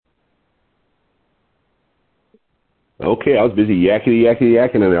Okay, I was busy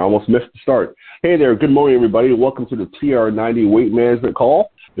yakking, and I almost missed the start. Hey there, good morning, everybody. Welcome to the TR90 Weight Management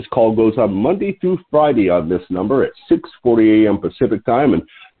Call. This call goes on Monday through Friday on this number at 6:40 a.m. Pacific time, and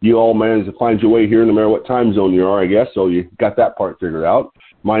you all managed to find your way here no matter what time zone you are, I guess, so you got that part figured out.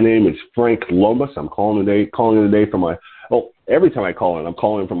 My name is Frank Lomas. I'm calling in today from every time I call in, I'm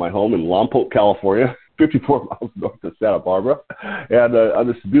calling from my home in Lompoc, California, 54 miles north of Santa Barbara, and on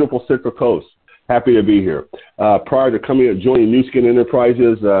this beautiful Central Coast. Happy to be here. Prior to joining New Skin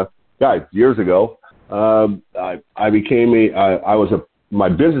Enterprises, years ago, my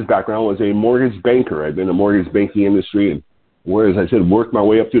business background was a mortgage banker. I've been in the mortgage banking industry, and as I said, worked my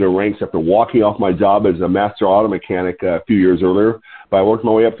way up through the ranks after walking off my job as a master auto mechanic a few years earlier. But I worked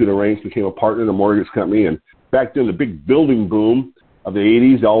my way up through the ranks, became a partner in a mortgage company, and back then the big building boom of the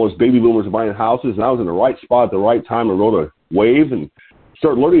 80s, all those baby boomers were buying houses, and I was in the right spot at the right time and rode a wave and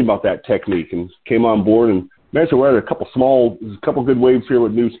started learning about that technique and came on board and managed to wear a couple good waves here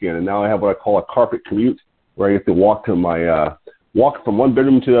with New Skin, and now I have what I call a carpet commute, where I get to walk from one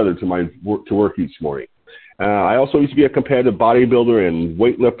bedroom to the other to work each morning. I also used to be a competitive bodybuilder and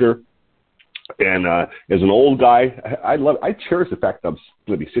weightlifter, and as an old guy, I cherish the fact that I'm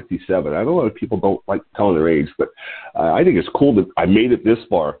going to be 67. I know a lot of people don't like telling their age, but I think it's cool that I made it this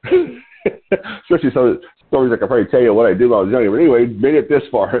far. Especially some of the stories I can probably tell you what I did when I was younger. But anyway, made it this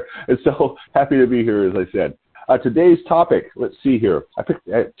far. And so happy to be here, as I said. Today's topic, let's see here. I picked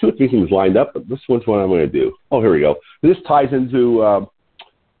 2 or 3 things lined up, but this one's what I'm going to do. Oh, here we go. This ties into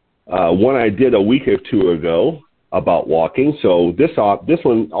one I did a week or 2 ago about walking. So this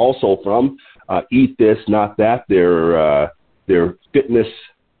one also from Eat This, Not That, their fitness,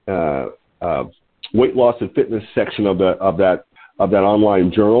 weight loss and fitness section of that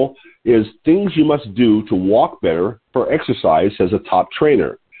online journal, is things you must do to walk better for exercise as a top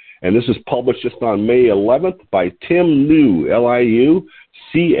trainer. And this is published just on May 11th by Tim Liu, Liu,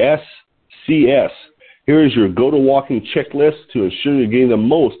 CSCS. Here is your go-to walking checklist to ensure you're getting the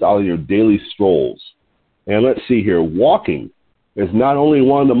most out of your daily strolls. And let's see here. Walking is not only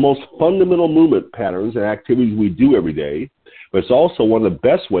one of the most fundamental movement patterns and activities we do every day, but it's also one of the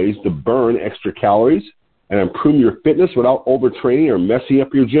best ways to burn extra calories and improve your fitness without overtraining or messing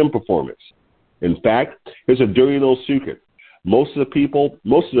up your gym performance. In fact, here's a dirty little secret. Most of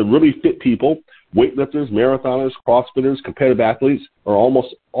the really fit people, weightlifters, marathoners, crossfitters, competitive athletes, are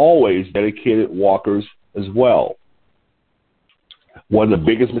almost always dedicated walkers as well. One of the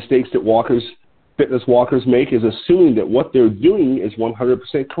biggest mistakes that fitness walkers make is assuming that what they're doing is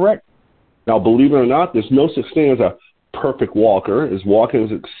 100% correct. Now, believe it or not, there's no such thing as a perfect walker, as walking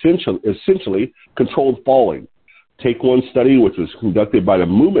is essentially controlled falling. Take one study, which was conducted by the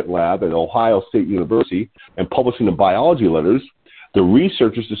Movement Lab at Ohio State University and published in the Biology Letters. The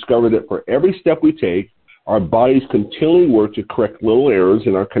researchers discovered that for every step we take, our bodies continually work to correct little errors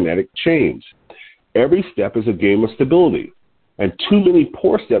in our kinetic change. Every step is a game of stability, and too many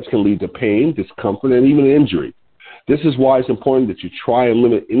poor steps can lead to pain, discomfort, and even injury. This is why it's important that you try and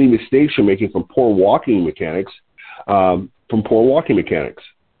limit any mistakes you're making from poor walking mechanics.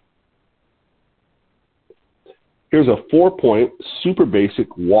 Here's a 4-point, super basic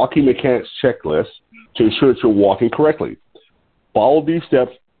walking mechanics checklist to ensure that you're walking correctly. Follow these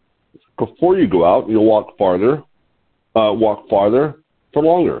steps before you go out. You'll walk farther for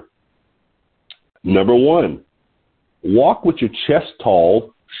longer. Number 1, walk with your chest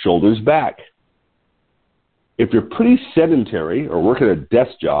tall, shoulders back. If you're pretty sedentary or working a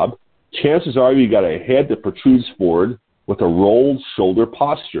desk job, chances are you got a head that protrudes forward with a rolled shoulder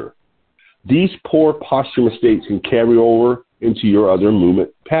posture. These poor posture mistakes can carry over into your other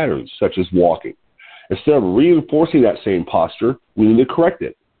movement patterns, such as walking. Instead of reinforcing that same posture, we need to correct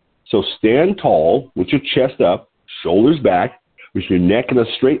it. So stand tall with your chest up, shoulders back, with your neck in a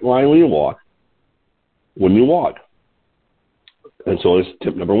straight line when you walk. And so that's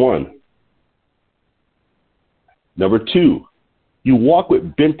tip number 1. Number 2, you walk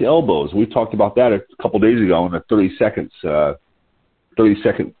with bent elbows. We talked about that a couple days ago in the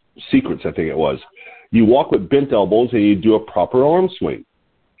 30-second secrets, I think it was. You walk with bent elbows and you do a proper arm swing.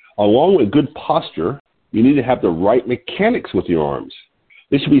 Along with good posture, you need to have the right mechanics with your arms.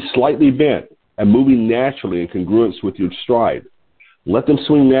 They should be slightly bent and moving naturally in congruence with your stride. Let them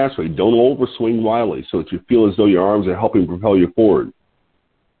swing naturally. Don't overswing wildly so that you feel as though your arms are helping propel you forward.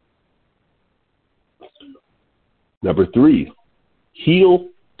 Number 3,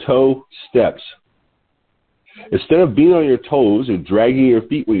 heel-toe steps. Instead of being on your toes or dragging your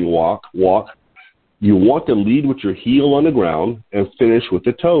feet when you walk, you want to lead with your heel on the ground and finish with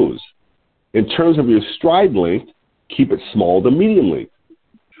the toes. In terms of your stride length, keep it small to medium length.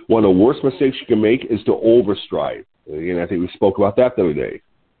 One of the worst mistakes you can make is to overstride. Again, I think we spoke about that the other day.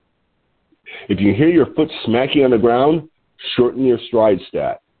 If you hear your foot smacking on the ground, shorten your stride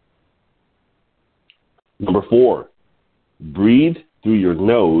stat. Number 4, breathe through your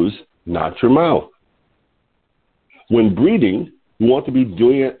nose, not your mouth. When breathing, we want to be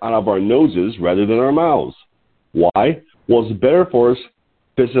doing it out of our noses rather than our mouths. Why? Well, it's better for us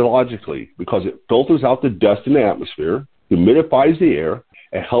physiologically because it filters out the dust in the atmosphere, humidifies the air,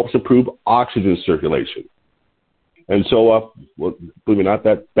 and helps improve oxygen circulation. And so, well, believe it or not,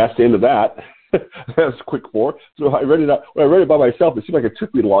 that's the end of that. That's quick 4. So when I read it by myself, it seemed like it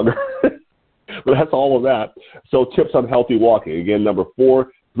took me longer. But that's all of that. So tips on healthy walking. Again, number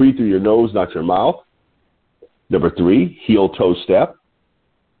 4, breathe through your nose, not your mouth. Number 3, heel-toe step.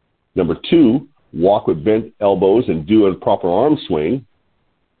 Number 2, walk with bent elbows and do a proper arm swing.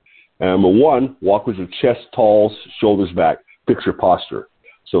 And number 1, walk with your chest tall, shoulders back. Fix your posture.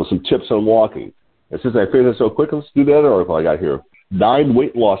 So some tips on walking. And since I finished it so quick, let's do the other article I got here. 9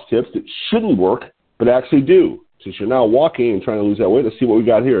 weight loss tips that shouldn't work, but actually do. Since you're now walking and trying to lose that weight, let's see what we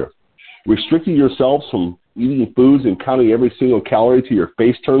got here. Restricting yourselves from eating foods and counting every single calorie till your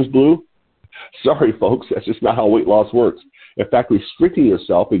face turns blue? Sorry, folks, that's just not how weight loss works. In fact, restricting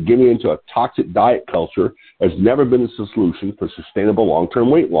yourself and getting into a toxic diet culture has never been a solution for sustainable long-term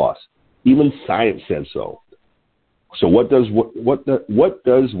weight loss. Even science says so. So what does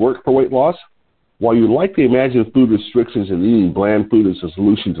work for weight loss? While you likely imagine food restrictions and eating bland food as a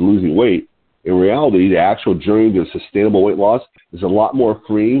solution to losing weight, in reality, the actual journey to sustainable weight loss is a lot more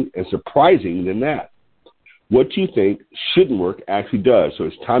freeing and surprising than that. What you think shouldn't work actually does. So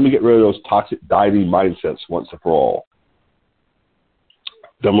it's time to get rid of those toxic dieting mindsets once and for all.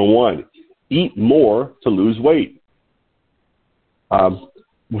 Number 1, eat more to lose weight.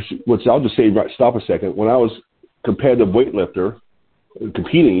 Which I'll just say, stop a second. When I was competitive weightlifter,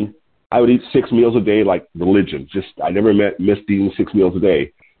 competing, I would eat 6 meals a day like religion. I never missed eating 6 meals a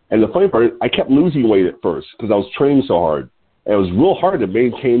day. And the funny part is I kept losing weight at first because I was training so hard. And it was real hard to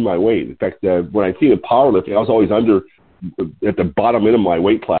maintain my weight. In fact, when I think of powerlifting, I was always at the bottom end of my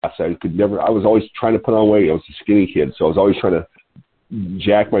weight class. I was always trying to put on weight. I was a skinny kid, so I was always trying to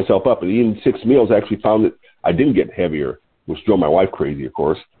jack myself up. And eating 6 meals, I actually found that I didn't get heavier, which drove my wife crazy, of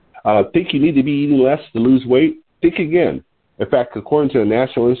course. Think you need to be eating less to lose weight? Think again. In fact, according to the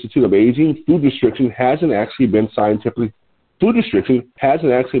National Institute of Aging, food restriction hasn't actually been scientifically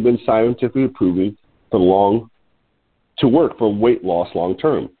proven to work for weight loss long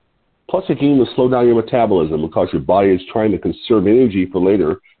term. Plus, it can even slow down your metabolism because your body is trying to conserve energy for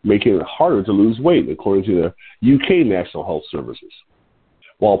later, making it harder to lose weight, according to the UK National Health Services.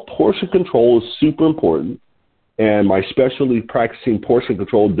 While portion control is super important, and my specialty practicing portion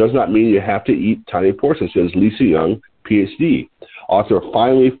control does not mean you have to eat tiny portions, says Lisa Young, PhD, author of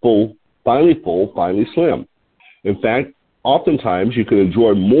Finally Full, Finally Slim. In fact, oftentimes you can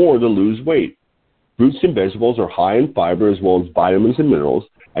enjoy more to lose weight. Fruits and vegetables are high in fiber as well as vitamins and minerals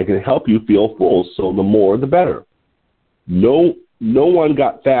and can help you feel full, so the more the better. No one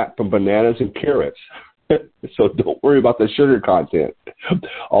got fat from bananas and carrots, so don't worry about the sugar content.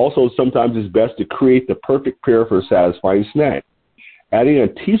 Also, sometimes it's best to create the perfect pair for a satisfying snack. Adding a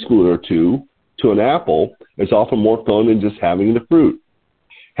teaspoon or 2 to an apple is often more filling than just having the fruit.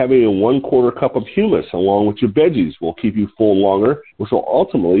 Having a 1/4 cup of hummus along with your veggies will keep you full longer, which will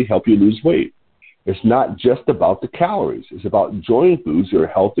ultimately help you lose weight. It's not just about the calories. It's about enjoying foods that are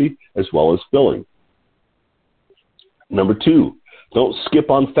healthy as well as filling. Number 2, don't skip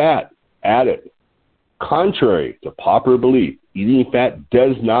on fat. Add it. Contrary to popular belief, eating fat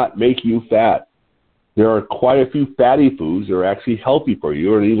does not make you fat. There are quite a few fatty foods that are actually healthy for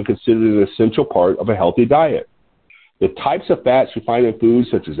you and even considered an essential part of a healthy diet. The types of fats you find in foods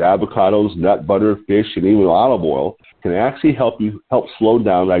such as avocados, nut butter, fish, and even olive oil can actually help slow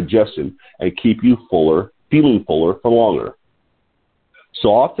down digestion and keep you feeling fuller for longer. So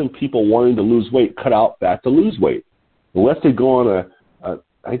often people wanting to lose weight cut out fat to lose weight. Unless they go on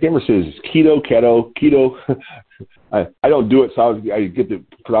I can't remember if it's keto. I don't do it, so I get the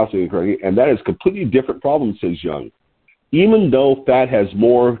pronouncing incorrectly. And that is a completely different problem, says Young. Even though fat has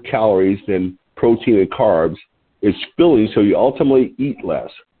more calories than protein and carbs, it's filling, so you ultimately eat less.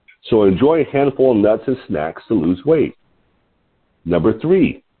 So enjoy a handful of nuts and snacks to lose weight. Number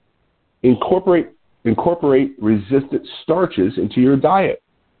 3, incorporate resistant starches into your diet.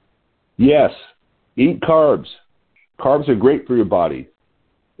 Yes, eat carbs. Carbs are great for your body,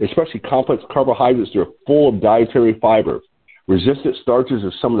 especially complex carbohydrates that are full of dietary fiber. Resistant starches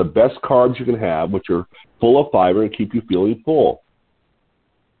are some of the best carbs you can have, which are full of fiber and keep you feeling full.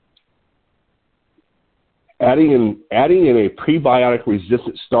 Adding in a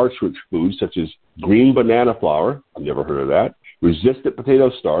prebiotic-resistant starch-rich foods such as green banana flour, I've never heard of that, resistant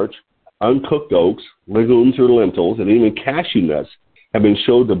potato starch, uncooked oats, legumes or lentils, and even cashew nuts have been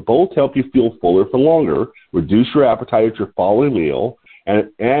shown to both help you feel fuller for longer, reduce your appetite at your following meal,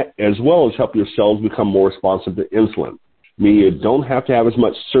 and as well as help your cells become more responsive to insulin. Meaning you don't have to have as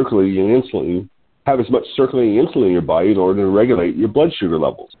much circulating insulin in your body in order to regulate your blood sugar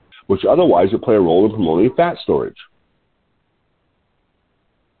levels, which otherwise would play a role in promoting fat storage.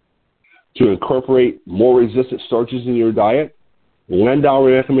 To incorporate more resistant starches in your diet, Landau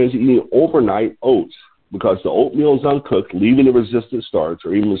recommends eating overnight oats because the oatmeal is uncooked, leaving the resistant starch,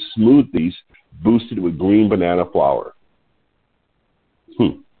 or even smoothies boosted with green banana flour.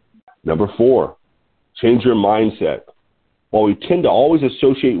 Number 4, change your mindset. While we tend to always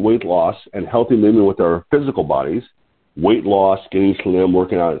associate weight loss and healthy living with our physical bodies, weight loss, getting slim,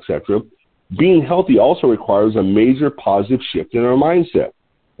 working out, etc., being healthy also requires a major positive shift in our mindset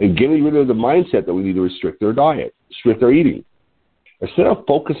and getting rid of the mindset that we need to restrict our diet, restrict our eating. Instead of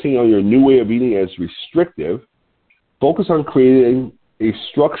focusing on your new way of eating as restrictive, focus on creating a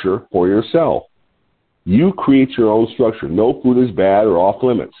structure for yourself. You create your own structure. No food is bad or off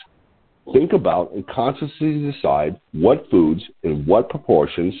limits. Think about and consciously decide what foods in what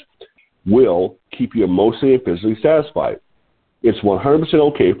proportions will keep you emotionally and physically satisfied. It's 100%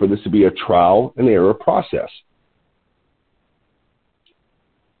 okay for this to be a trial and error process.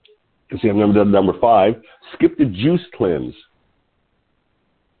 You see, number 5, skip the juice cleanse.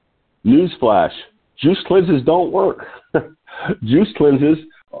 Newsflash, juice cleanses don't work. Juice cleanses,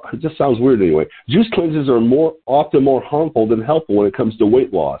 it just sounds weird anyway. Juice cleanses are often more harmful than helpful when it comes to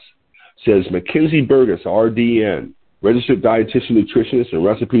weight loss, says Mackenzie Burgess, RDN, registered dietitian, nutritionist, and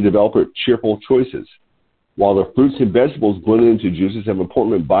recipe developer at Cheerful Choices. While the fruits and vegetables blended into juices have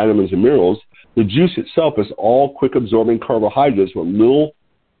important vitamins and minerals, the juice itself is all quick-absorbing carbohydrates with little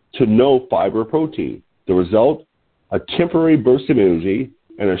to no fiber or protein. The result? A temporary burst of energy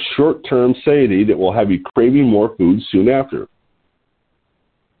and a short-term satiety that will have you craving more food soon after.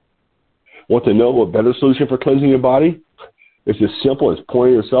 Want to know a better solution for cleansing your body? It's as simple as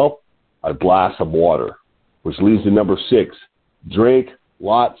pouring yourself a glass of water, which leads to number 6, drink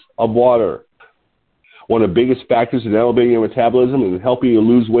lots of water. One of the biggest factors in elevating your metabolism and helping you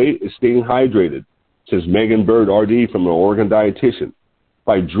lose weight is staying hydrated, says Megan Bird, RD, from an Oregon dietitian.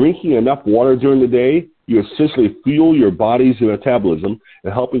 By drinking enough water during the day, you essentially fuel your body's metabolism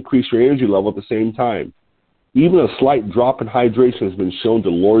and help increase your energy level at the same time. Even a slight drop in hydration has been shown to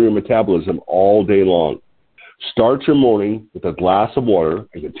lower your metabolism all day long. Start your morning with a glass of water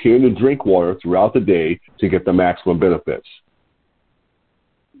and continue to drink water throughout the day to get the maximum benefits.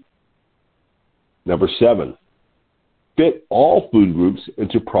 Number 7, fit all food groups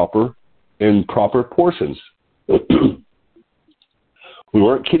into proper portions. We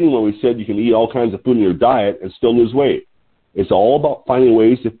weren't kidding when we said you can eat all kinds of food in your diet and still lose weight. It's all about finding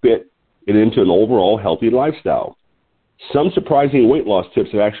ways to fit it into an overall healthy lifestyle. Some surprising weight loss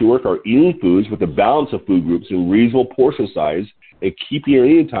tips that actually work are eating foods with a balance of food groups in reasonable portion size and keeping your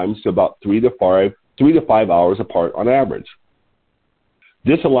eating times to about 3 to 5 hours apart on average.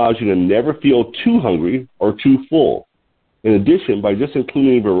 This allows you to never feel too hungry or too full. In addition, by just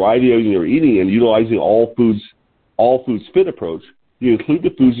including a variety in your eating and utilizing all foods fit approach, you include the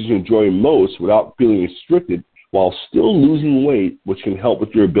foods that you enjoy most without feeling restricted while still losing weight, which can help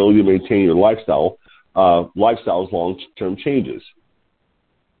with your ability to maintain your lifestyle's long-term changes.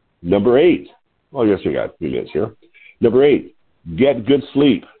 Number 8. Well, I guess we got a few minutes here. Number 8, get good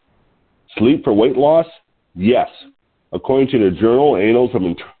sleep. Sleep for weight loss? Yes. According to the journal Annals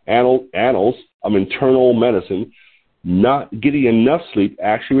of Internal Medicine, not getting enough sleep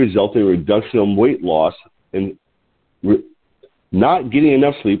actually results in a reduction of weight loss Not getting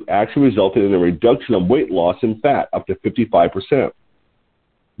enough sleep actually resulted in a reduction of weight loss in fat up to 55%.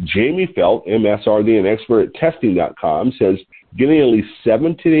 Jamie Felt, MSRD and expert at testing.com, says getting at least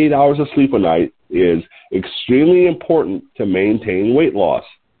 7 to 8 hours of sleep a night is extremely important to maintain weight loss.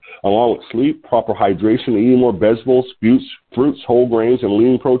 Along with sleep, proper hydration, and eating more vegetables, fruits, whole grains, and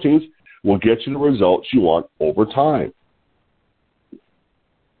lean proteins will get you the results you want over time.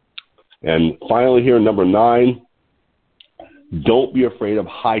 And finally here, number 9, don't be afraid of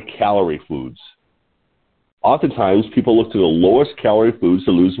high-calorie foods. Oftentimes, people look to the lowest calorie foods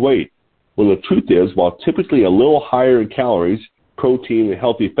to lose weight, when the truth is, while typically a little higher in calories, protein, and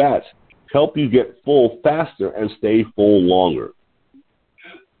healthy fats help you get full faster and stay full longer.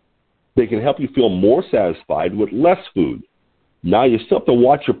 They can help you feel more satisfied with less food. Now, you still have to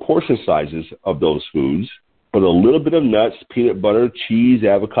watch your portion sizes of those foods, but a little bit of nuts, peanut butter, cheese,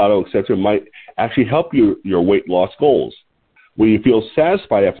 avocado, etc. might actually help your weight loss goals. When you feel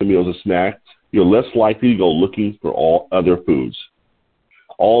satisfied after meals and snacks, you're less likely to go looking for all other foods.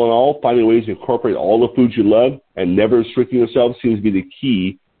 All in all, finding ways to incorporate all the foods you love and never restricting yourself seems to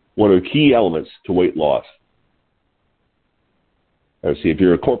be one of the key elements to weight loss. Let's see, if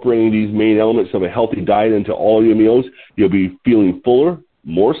you're incorporating these main elements of a healthy diet into all your meals, you'll be feeling fuller,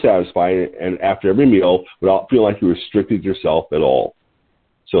 more satisfied, and after every meal without feeling like you restricted yourself at all.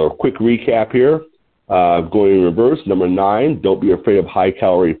 So a quick recap here, going in reverse. Number 9, don't be afraid of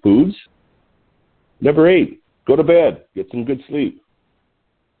high-calorie foods. Number 8, go to bed, get some good sleep.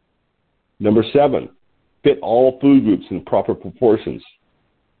 Number 7, fit all food groups in proper proportions.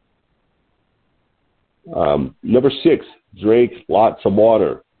 Number 6, drink lots of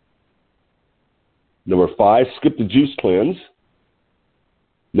water. Number 5, skip the juice cleanse.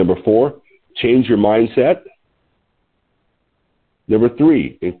 Number 4, change your mindset. Number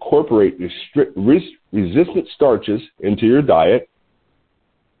 3, incorporate resistant starches into your diet.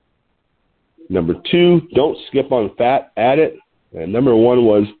 Number 2, don't skip on fat, add it. And number 1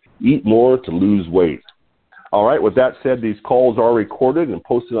 was eat more to lose weight. All right, with that said, these calls are recorded and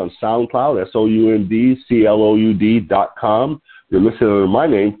posted on SoundCloud, SoundCloud.com. You're listening under my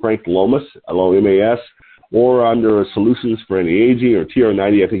name, Frank Lomas, Lomas, or under Solutions for Anti-Aging or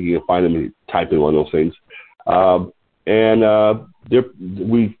TR90. I think you can find them if you type in one of those things. I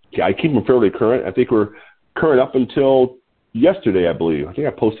keep them fairly current. I think we're current up until yesterday, I believe. I think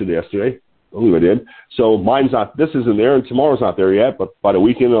I posted it yesterday. I believe I did. So this isn't there, and tomorrow's not there yet, but by the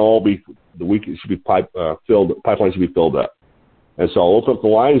weekend, it should be pipeline should be filled up. And so I'll open up the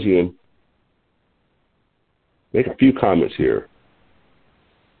lines and make a few comments here.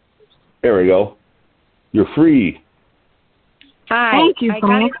 There we go. You're free. Hi. Thank you,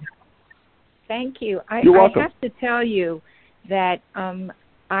 Frank. Thank you. You're welcome. I have to tell you that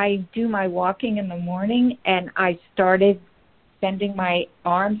I do my walking in the morning, and I started bending my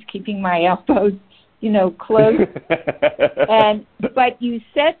arms, keeping my elbows, close. But you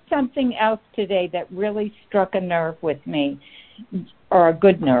said something else today that really struck a nerve with me, or a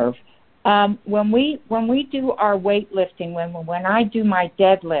good nerve. When we do our weightlifting, when I do my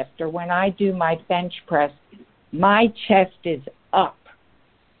deadlift or when I do my bench press, my chest is up.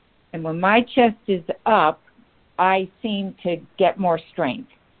 And when my chest is up, I seem to get more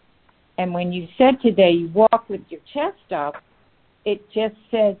strength. And when you said today you walk with your chest up, it just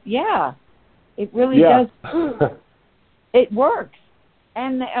says, yeah, it really does. It works.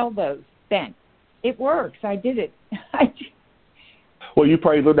 And the elbows bent. It works. I did it. Well, you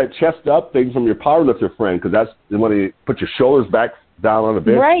probably learned that chest up thing from your powerlifter friend, because that's when you put your shoulders back down on the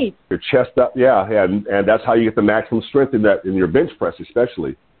bench. Right. Your chest up, and that's how you get the maximum strength in your bench press,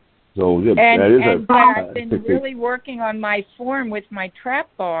 especially. So I've been really working on my form with my trap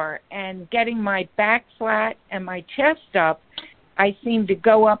bar and getting my back flat and my chest up. I seem to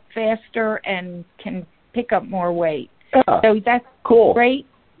go up faster and can pick up more weight. Yeah. So that's cool. Great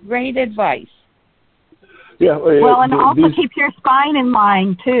advice. Yeah. Well, and also keep your spine in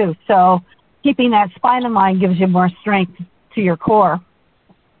line, too. So keeping that spine in line gives you more strength to your core.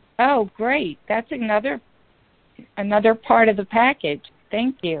 Oh, great. That's another part of the package.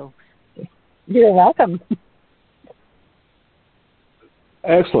 Thank you. You're welcome.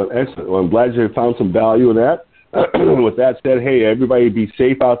 Excellent. Well, I'm glad you found some value in that. With that said, hey, everybody be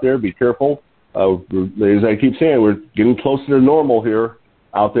safe out there. Be careful. As I keep saying, we're getting closer to normal here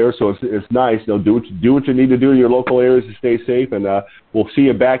out there, so it's nice. Do what you need to do in your local areas to stay safe, and we'll see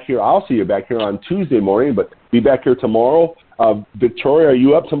you back here. I'll see you back here on Tuesday morning, but be back here tomorrow. Victoria, are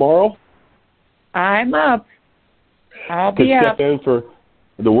you up tomorrow? I'm up. I'll be up. Step in for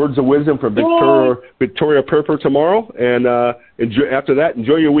the words of wisdom from Victoria Purper tomorrow, and after that,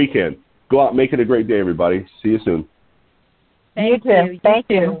 enjoy your weekend. Go out and make it a great day, everybody. See you soon. Thank you. Thank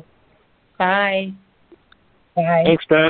you. Bye. Bye. Thanks, Pat.